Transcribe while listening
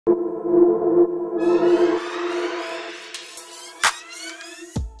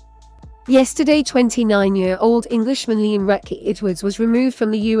Yesterday, 29-year-old Englishman Liam Recky Edwards was removed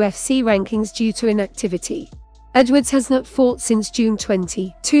from the UFC rankings due to inactivity. Edwards has not fought since June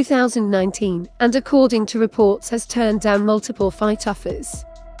 20, 2019, and according to reports has turned down multiple fight offers.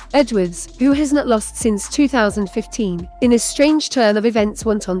 Edwards, who has not lost since 2015, in a strange turn of events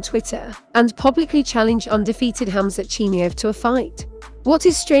went on Twitter and publicly challenged undefeated Khamzat Chimaev to a fight. What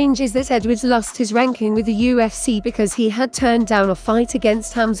is strange is that Edwards lost his ranking with the UFC because he had turned down a fight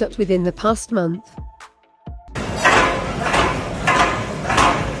against Khamzat within the past month.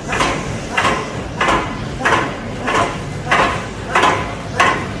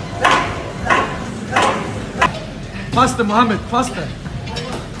 Faster, Mohammed, faster.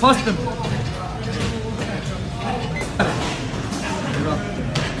 Faster.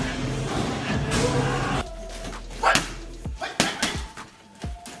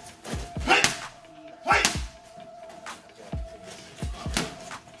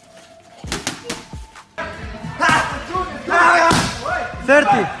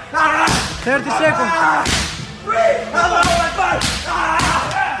 Thirty seconds.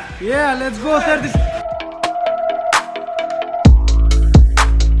 Yeah, let's go. 30.